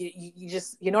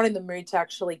 you're not in the mood to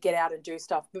actually get out and do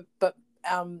stuff. But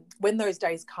when those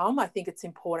days come, I think it's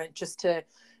important just to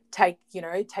take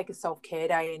a self-care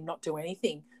day and not do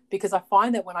anything, because I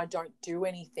find that when I don't do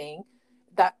anything,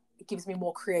 that gives me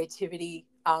more creativity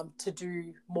to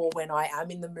do more when I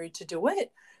am in the mood to do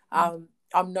it.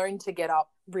 I'm known to get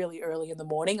up really early in the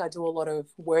morning. I do a lot of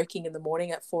working in the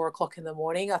morning at 4 o'clock in the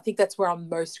morning. I think that's where I'm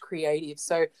most creative.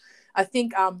 So I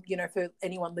think, you know, for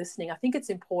anyone listening, I think it's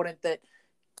important that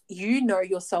you know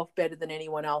yourself better than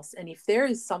anyone else. And if there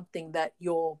is something that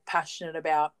you're passionate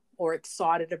about or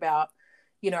excited about,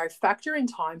 you know, factor in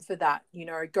time for that. You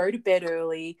know, go to bed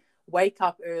early, wake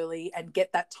up early, and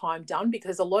get that time done,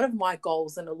 because a lot of my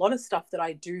goals and a lot of stuff that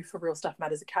I do for Real Stuff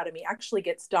Matters Academy actually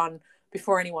gets done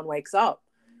before anyone wakes up.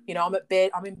 You know,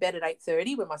 I'm in bed at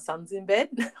 8:30 when my son's in bed.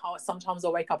 Sometimes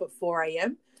I'll wake up at 4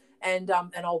 a.m. and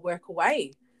I'll work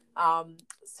away.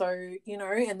 So, you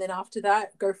know, and then after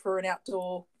that, go for an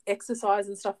outdoor exercise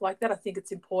and stuff like that. I think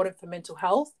it's important for mental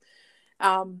health.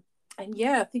 And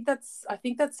yeah, I think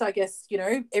that's, I guess, you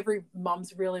know, every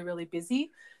mum's really, really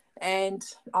busy. And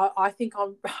I think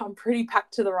I'm pretty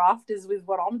packed to the rafters with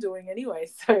what I'm doing anyway.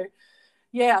 So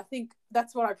Yeah, I think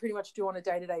that's what I pretty much do on a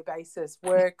day-to-day basis.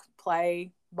 Work,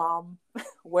 play, mum,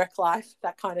 work life,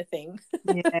 that kind of thing.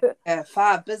 Yeah,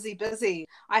 far busy.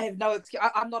 I have no excuse.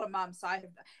 I'm not a mum, so I have,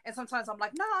 and sometimes I'm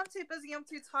like, no, I'm too busy, I'm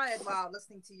too tired. Wow,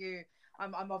 listening to you,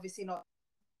 I'm obviously not.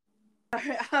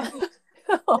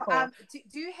 Oh.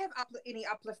 Do you have any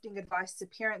uplifting advice to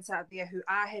parents out there who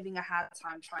are having a hard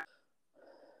time trying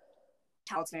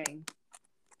child's learning?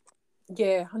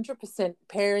 Yeah, 100%.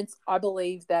 Parents, I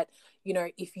believe that,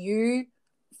 if you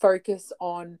focus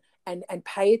on and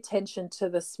pay attention to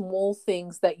the small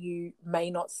things that you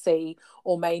may not see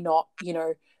or may not,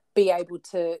 be able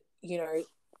to,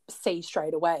 see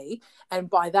straight away. And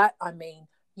by that, I mean,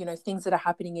 things that are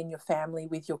happening in your family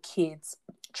with your kids.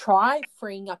 Try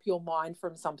freeing up your mind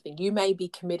from something. You may be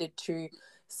committed to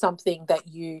something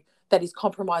that is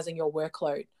compromising your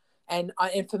workload. And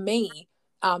for me,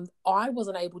 I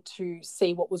wasn't able to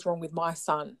see what was wrong with my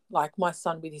son, like my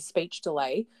son with his speech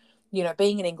delay.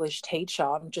 Being an English teacher,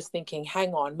 I'm just thinking,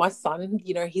 hang on, my son,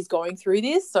 he's going through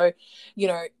this. So, you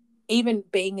know, even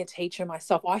being a teacher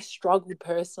myself, I struggled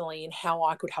personally in how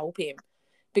I could help him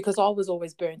because I was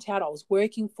always burnt out. I was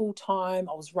working full time.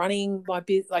 I was running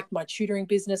my tutoring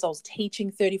business. I was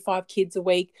teaching 35 kids a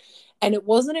week. And it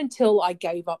wasn't until I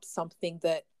gave up something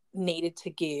that I needed to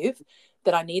give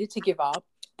up,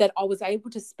 that I was able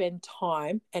to spend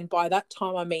time. And by that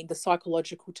time, I mean the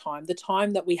psychological time, the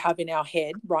time that we have in our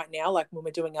head right now, like when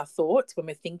we're doing our thoughts, when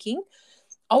we're thinking.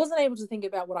 I wasn't able to think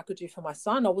about what I could do for my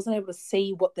son. I wasn't able to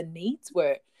see what the needs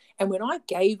were. And when I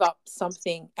gave up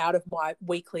something out of my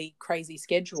weekly crazy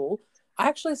schedule, I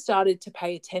actually started to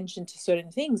pay attention to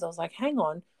certain things. I was like, hang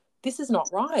on, this is not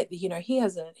right.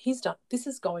 He's done, this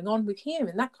is going on with him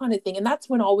and that kind of thing. And that's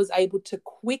when I was able to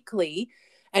quickly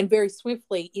and very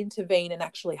swiftly intervene and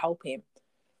actually help him.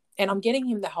 And I'm getting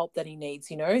him the help that he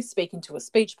needs, speaking to a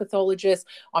speech pathologist.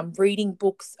 I'm reading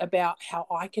books about how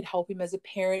I could help him as a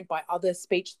parent by other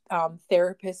speech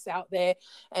therapists out there.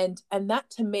 And that,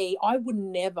 to me, I would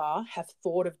never have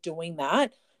thought of doing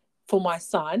that for my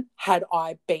son had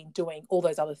I been doing all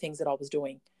those other things that I was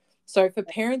doing. So for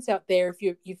parents out there, if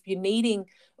you're needing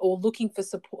or looking for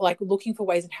support, like looking for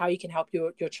ways in how you can help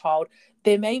your child,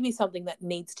 there may be something that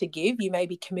needs to give. You may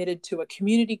be committed to a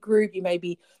community group. You may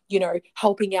be,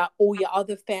 helping out all your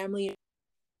other family.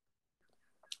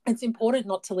 It's important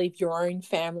not to leave your own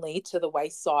family to the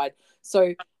wayside.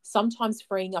 So sometimes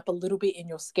freeing up a little bit in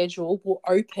your schedule will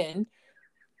open,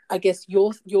 I guess,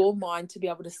 your mind to be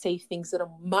able to see things that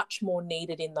are much more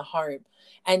needed in the home.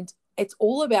 And it's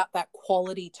all about that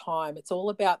quality time. It's all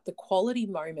about the quality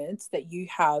moments that you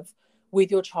have with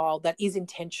your child that is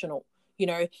intentional.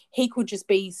 He could just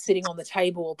be sitting on the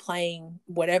table or playing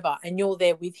whatever, and you're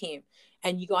there with him.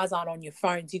 And you guys aren't on your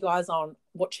phones. You guys aren't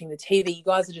watching the TV. You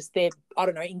guys are just there, I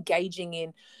don't know, engaging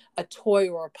in a toy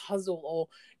or a puzzle, or,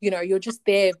 you're just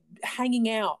there hanging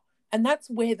out. And that's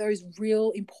where those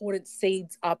real important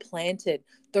seeds are planted,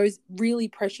 those really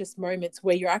precious moments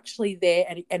where you're actually there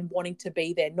and wanting to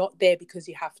be there, not there because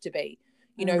you have to be.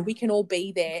 We can all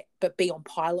be there, but be on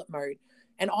pilot mode.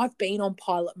 And I've been on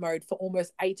pilot mode for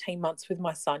almost 18 months with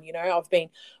my son. I've been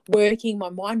working. My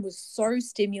mind was so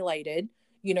stimulated,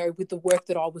 with the work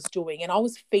that I was doing. And I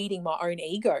was feeding my own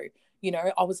ego.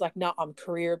 I was like, no, I'm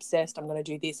career obsessed. I'm going to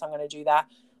do this. I'm going to do that.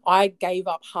 I gave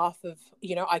up half of,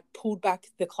 I pulled back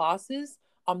the classes.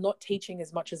 I'm not teaching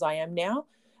as much as I am now.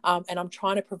 And I'm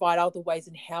trying to provide other ways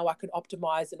in how I could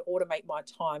optimize and automate my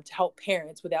time to help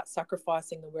parents without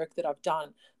sacrificing the work that I've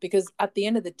done. Because at the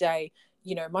end of the day,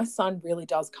 my son really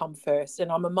does come first,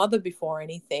 and I'm a mother before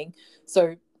anything.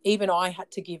 So even I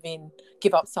had to give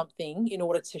up something in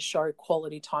order to show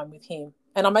quality time with him.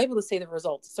 And I'm able to see the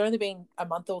results. It's only been a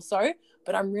month or so,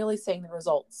 but I'm really seeing the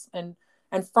results. And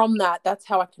from that, that's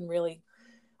how I can really,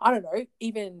 I don't know,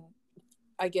 even,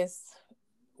 I guess,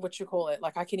 what you call it,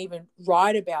 like I can even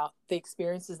write about the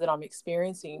experiences that I'm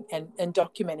experiencing and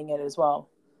documenting it as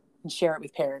well and share it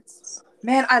with parents.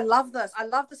 Man, I love this. I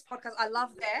love this podcast. I love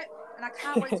that. And I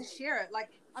can't wait to share it. Like,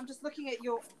 I'm just looking at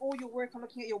all your work. I'm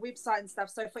looking at your website and stuff.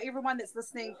 So for everyone that's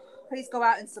listening, please go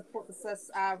out and support the sis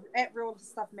at Real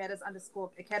Stuff Matters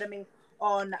 _Academy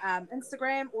on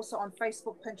Instagram, also on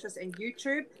Facebook, Pinterest, and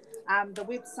YouTube. The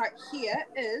website here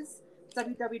is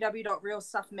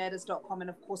www.realstuffmatters.com, and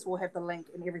of course we'll have the link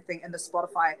and everything in the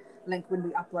Spotify link when we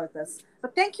upload this.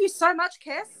 But thank you so much,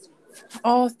 Cass.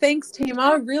 Oh, thanks,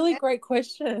 Tima. Really great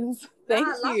questions. Thank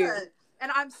you. Love it.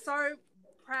 And I'm so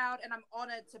proud and I'm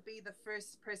honored to be the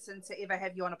first person to ever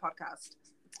have you on a podcast.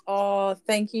 Oh,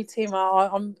 thank you,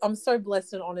 Tima. I'm so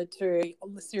blessed and honored too.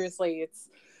 Seriously,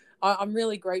 I'm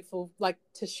really grateful, like,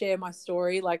 to share my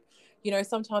story. Like, you know,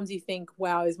 sometimes you think,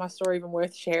 wow, is my story even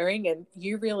worth sharing? And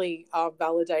you really are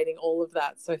validating all of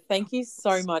that. So thank you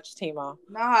so much, Tima.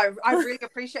 No, I really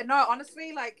appreciate it. No,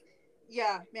 honestly, like,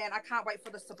 yeah, man, I can't wait for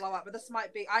this to blow up. But this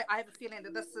might be, I have a feeling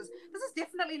that this is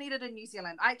definitely needed in New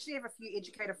Zealand. I actually have a few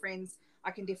educator friends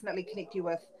I can definitely connect you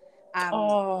with.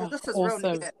 Oh, This is real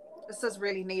awesome. needed. This is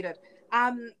really needed.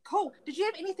 Cool. Did you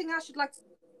have anything else you'd like to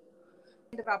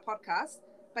end of our podcast?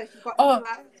 But if you've got any Oh,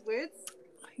 last words.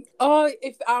 Oh,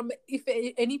 if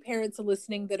any parents are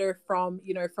listening that are from,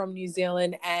 you know, from New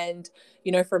Zealand and,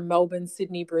 you know, from Melbourne,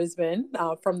 Sydney, Brisbane,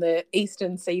 from the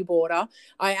eastern seaboard,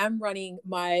 I am running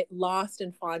my last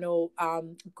and final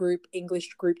group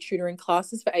English group tutoring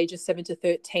classes for ages 7 to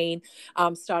 13,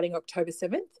 starting October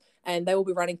 7th. And they will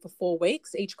be running for 4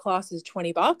 weeks. Each class is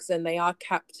 $20, and they are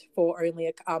capped for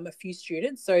only a few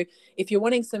students. So if you're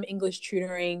wanting some English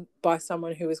tutoring by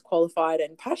someone who is qualified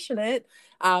and passionate,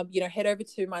 you know, head over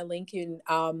to my link in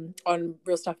on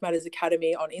Real Stuff Matters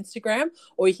Academy on Instagram,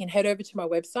 or you can head over to my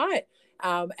website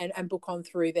and book on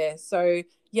through there. So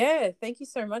yeah, thank you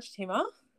so much, Tima.